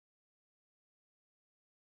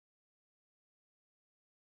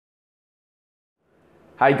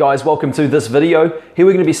Hey guys, welcome to this video. Here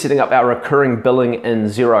we're going to be setting up our recurring billing in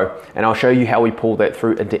Xero, and I'll show you how we pull that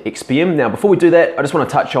through into XPM. Now before we do that, I just want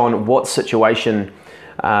to touch on what situation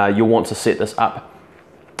you'll want to set this up.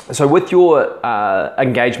 So with your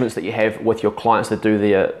engagements that you have with your clients that do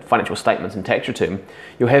their financial statements and tax return,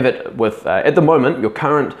 you'll have it with, at the moment, your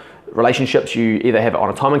current relationships, you either have it on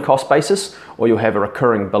a time and cost basis or you'll have a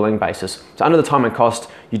recurring billing basis. So under the time and cost,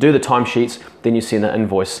 you do the timesheets, then you send the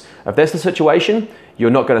invoice. If that's the situation, you're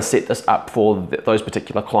not going to set this up for those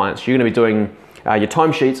particular clients. You're going to be doing your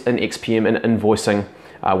timesheets in XPM and invoicing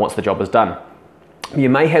once the job is done. You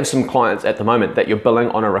may have some clients at the moment that you're billing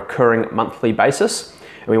on a recurring monthly basis,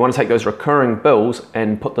 and we want to take those recurring bills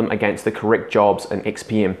and put them against the correct jobs in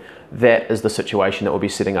XPM. That is the situation that we'll be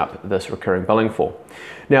setting up this recurring billing for.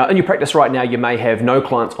 Now, in your practice right now, you may have no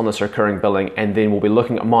clients on this recurring billing, and then we'll be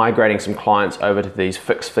looking at migrating some clients over to these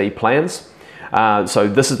fixed fee plans. So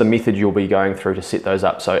this is the method you'll be going through to set those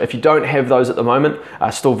up. So if you don't have those at the moment,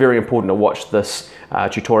 still very important to watch this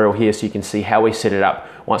tutorial here so you can see how we set it up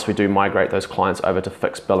once we do migrate those clients over to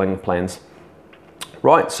fixed billing plans.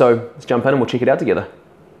 Right, so let's jump in and we'll check it out together.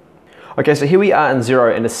 Okay, so here we are in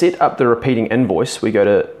Xero, and to set up the repeating invoice, we go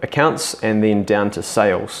to Accounts and then down to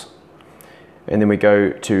Sales. And then we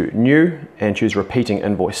go to New and choose Repeating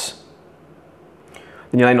Invoice.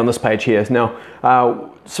 Then you land on this page here. Now,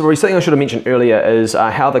 so something I should have mentioned earlier is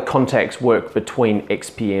how the contacts work between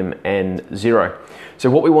XPM and Xero. So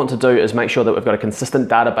what we want to do is make sure that we've got a consistent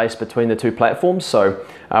database between the two platforms. So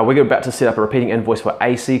we're about to set up a repeating invoice for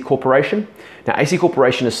AC Corporation. Now AC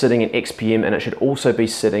Corporation is sitting in XPM, and it should also be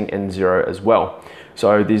sitting in Xero as well.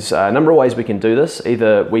 So there's a number of ways we can do this.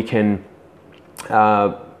 Either we can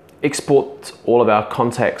export all of our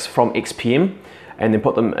contacts from XPM and then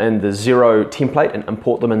put them in the Xero template and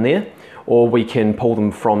import them in there, or we can pull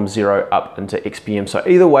them from Xero up into XPM. So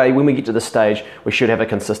either way, when we get to this stage, we should have a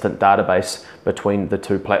consistent database between the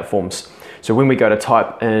two platforms. So when we go to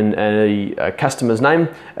type in a customer's name,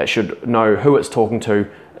 it should know who it's talking to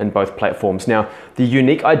in both platforms. Now, the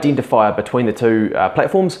unique identifier between the two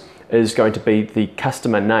platforms is going to be the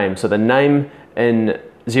customer name. So the name in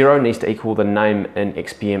Xero needs to equal the name in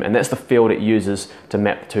XPM, and that's the field it uses to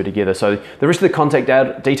map the two together. So the rest of the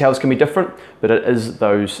contact details can be different, but it is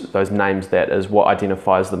those names that is what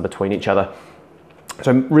identifies them between each other.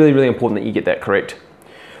 So really, really important that you get that correct.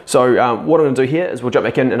 So what I'm going to do here is we'll jump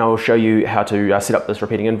back in and I will show you how to set up this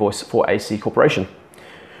repeating invoice for AC Corporation.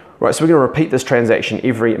 Right, so we're going to repeat this transaction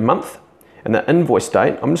every month, and the invoice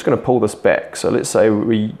date, I'm just going to pull this back. So let's say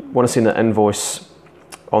we want to send the invoice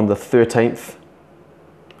on the 13th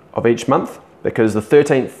of each month, because the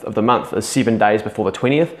 13th of the month is 7 days before the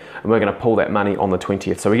 20th, and we're going to pull that money on the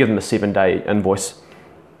 20th. So we give them a 7-day invoice.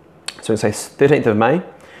 So we say 13th of May, and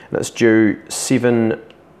it's due 7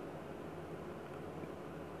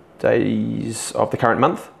 days of the current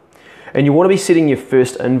month. And you want to be setting your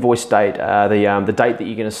first invoice date, the date that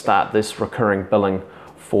you're going to start this recurring billing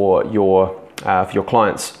for your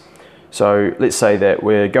clients. So let's say that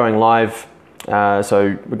we're going live.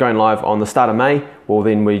 So we're going live on the start of May. Well,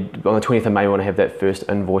 then on the 20th of May, we want to have that first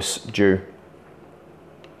invoice due.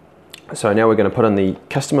 So now we're going to put in the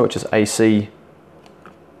customer, which is AC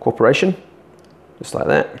Corporation, just like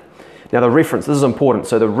that. Now the reference, this is important.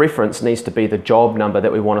 So the reference needs to be the job number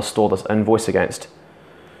that we want to store this invoice against.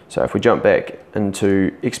 So if we jump back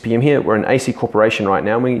into XPM here, we're in AC Corporation right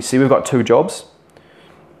now. We see we've got two jobs.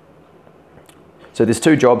 So there's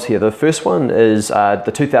two jobs here. The first one is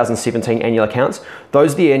the 2017 annual accounts.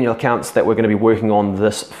 Those are the annual accounts that we're going to be working on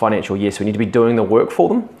this financial year, so we need to be doing the work for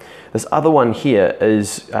them. This other one here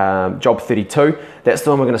is job 32. That's the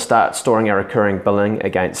one we're going to start storing our recurring billing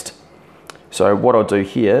against. So what I'll do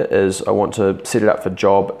here is I want to set it up for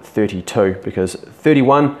job 32, because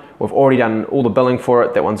 31, we've already done all the billing for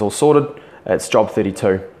it. That one's all sorted. It's job 32.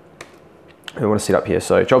 And we want to set up here.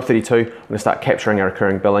 So job 32, I'm going to start capturing our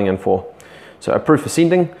recurring billing in for. So approve for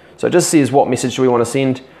sending. So it just says what message do we want to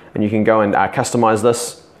send, and you can go and customize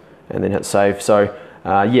this and then hit save. So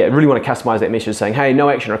yeah, really want to customize that message saying, hey, no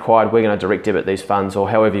action required, we're going to direct debit these funds, or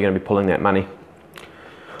however you're going to be pulling that money.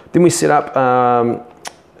 Then we set up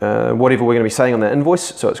whatever we're going to be saying on that invoice.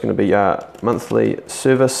 So it's going to be monthly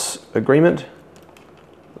service agreement,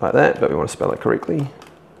 like that, but we want to spell it correctly.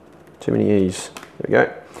 Too many E's. There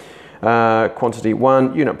we go. Quantity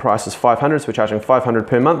 1, unit price is 500, so we're charging 500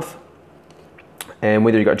 per month. And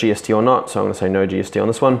whether you've got GST or not, so I'm going to say no GST on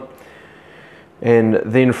this one. And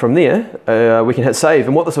then from there, we can hit save.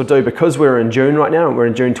 And what this will do, because we're in June right now, and we're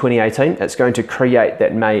in June 2018, it's going to create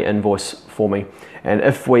that May invoice for me. And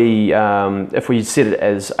if we set it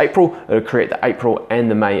as April, it'll create the April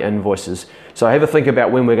and the May invoices. So have a think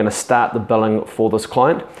about when we're going to start the billing for this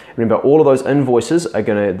client. Remember, all of those invoices are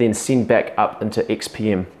going to then send back up into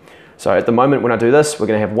XPM. So at the moment when I do this, we're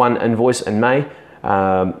going to have one invoice in May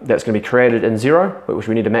that's going to be created in Xero, which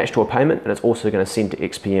we need to match to a payment, and it's also going to send to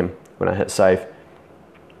XPM when I hit save.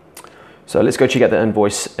 So let's go check out the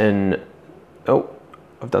invoice in, oh,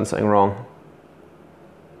 I've done something wrong.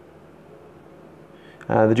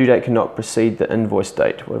 The due date cannot precede the invoice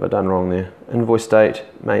date. What have I done wrong there? Invoice date,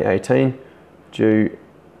 May 18, due,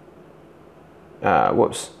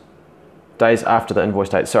 whoops, days after the invoice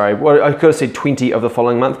date. Sorry, well, I could have said 20 of the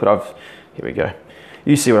following month, but here we go.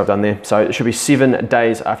 You see what I've done there. So it should be 7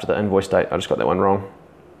 days after the invoice date. I just got that one wrong.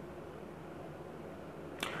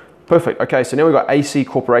 Perfect, okay, so now we've got AC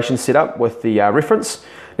Corporation set up with the reference.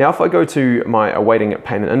 Now if I go to my awaiting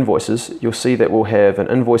payment invoices, you'll see that we'll have an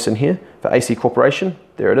invoice in here for AC Corporation.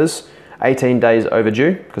 There it is, 18 days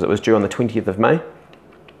overdue because it was due on the 20th of May.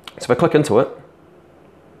 So if I click into it,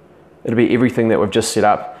 it'll be everything that we've just set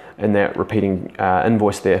up in that repeating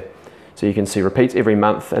invoice there. So you can see repeats every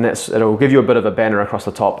month, and it'll give you a bit of a banner across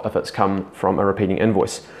the top if it's come from a repeating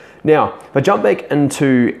invoice. Now, if I jump back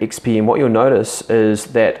into XPM, what you'll notice is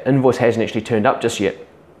that invoice hasn't actually turned up just yet.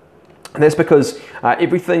 And that's because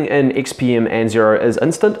everything in XPM and Xero is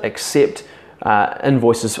instant except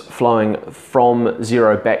invoices flowing from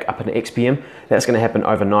Xero back up into XPM. That's going to happen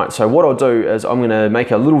overnight. So what I'll do is I'm going to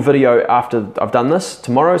make a little video after I've done this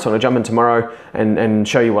tomorrow. So I'm going to jump in tomorrow and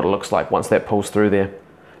show you what it looks like once that pulls through there.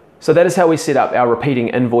 So that is how we set up our repeating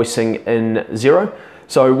invoicing in Xero.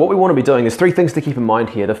 So what we want to be doing, there's 3 things to keep in mind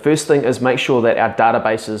here. The first thing is make sure that our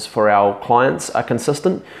databases for our clients are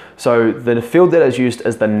consistent. So the field that is used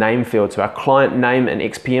is the name field. So our client name in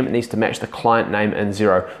XPM needs to match the client name in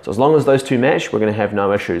Xero. So as long as those 2 match, we're going to have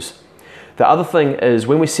no issues. The other thing is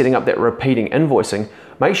when we're setting up that repeating invoicing,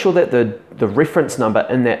 make sure that the reference number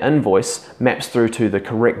in that invoice maps through to the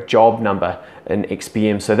correct job number in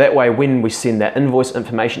XPM. So that way when we send that invoice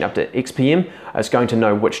information up to XPM, it's going to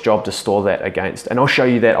know which job to store that against. And I'll show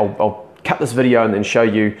you that. I'll cut this video and then show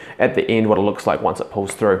you at the end what it looks like once it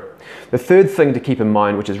pulls through. The third thing to keep in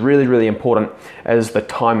mind, which is really, really important, is the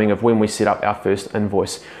timing of when we set up our first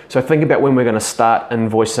invoice. So think about when we're going to start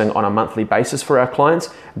invoicing on a monthly basis for our clients.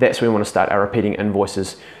 That's when we want to start our repeating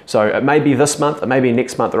invoices. So it may be this month, it may be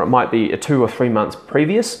next month, or it might be 2 or 3 months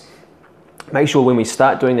previous. Make sure when we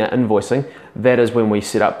start doing that invoicing, that is when we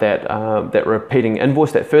set up that, that repeating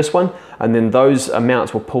invoice, that first one, and then those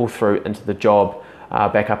amounts will pull through into the job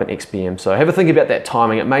back up in XPM. So have a think about that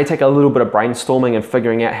timing. It may take a little bit of brainstorming and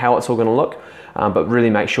figuring out how it's all going to look, but really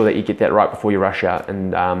make sure that you get that right before you rush out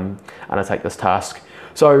and undertake this task.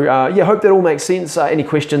 So yeah, hope that all makes sense. Any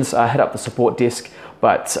questions, hit up the support desk.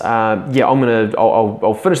 But yeah,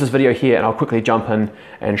 I'll finish this video here and I'll quickly jump in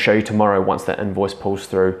and show you tomorrow once that invoice pulls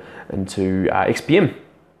through into XPM.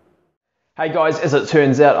 Hey guys, as it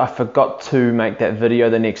turns out, I forgot to make that video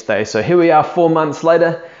the next day. So here we are 4 months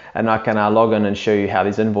later, and I can log in and show you how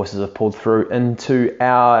these invoices have pulled through into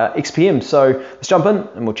our XPM. So let's jump in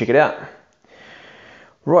and we'll check it out.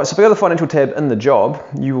 Right, so if we go to the financial tab in the job,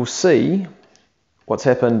 you will see what's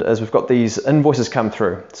happened is we've got these invoices come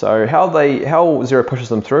through. So how Xero pushes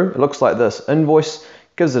them through, it looks like this. Invoice,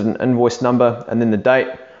 gives it an invoice number and then the date,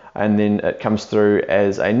 and then it comes through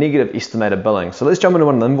as a negative estimated billing. So let's jump into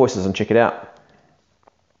one of the invoices and check it out.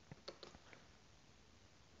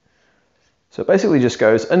 So it basically just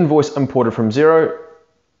goes invoice imported from Xero,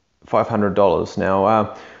 $500.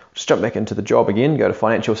 Now just jump back into the job again, go to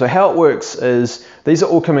financial. So how it works is these are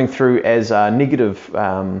all coming through as negative,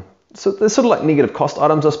 so they're sort of like negative cost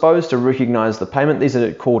items, I suppose, to recognize the payment. These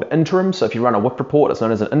are called interim. So if you run a WIP report, it's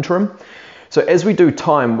known as an interim. So as we do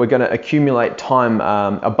time, we're going to accumulate time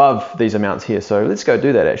above these amounts here. So let's go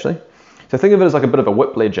do that actually. So think of it as like a bit of a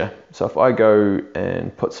WIP ledger. So if I go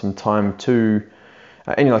and put some time to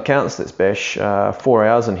annual accounts, let's bash 4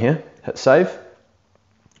 hours in here, hit save,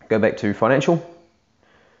 go back to financial.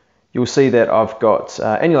 You'll see that I've got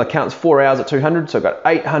annual accounts 4 hours at 200, so I've got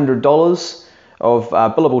 $800 of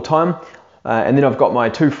billable time. And then I've got my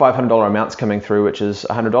 2 $500 amounts coming through, which is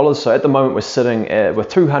 $100. So at the moment we're sitting with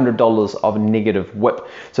 $200 of negative WIP.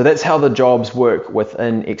 So that's how the jobs work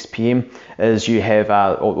within XPM, is you have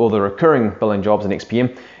all the recurring billing jobs in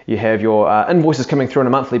XPM. You have your invoices coming through on a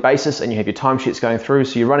monthly basis, and you have your timesheets going through.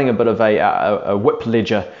 So you're running a bit of a WIP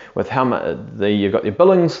ledger with how much you've got your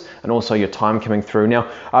billings and also your time coming through. Now,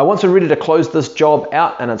 once we're ready to close this job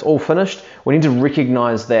out and it's all finished, we need to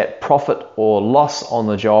recognize that profit or loss on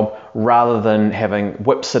the job rather than having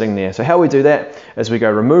WIP sitting there. So how we do that is we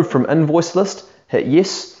go remove from invoice list, hit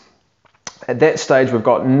yes. At that stage, we've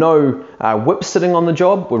got no WIP sitting on the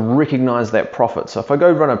job. We'll recognize that profit. So if I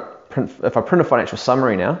go run if I print a financial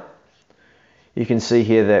summary now, you can see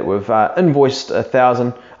here that we've invoiced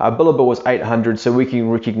 1,000, billable was 800, so we can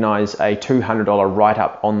recognize a $200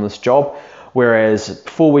 write-up on this job. Whereas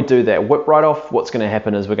before we do that WIP write-off, what's going to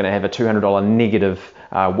happen is we're going to have a $200 negative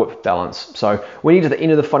WIP balance. So when you get to the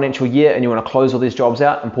end of the financial year and you want to close all these jobs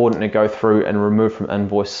out, important to go through and remove from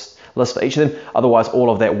invoice list for each of them. Otherwise, all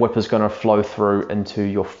of that WIP is going to flow through into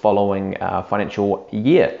your following financial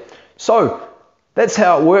year. So that's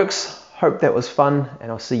how it works. Hope that was fun,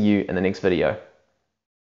 and I'll see you in the next video.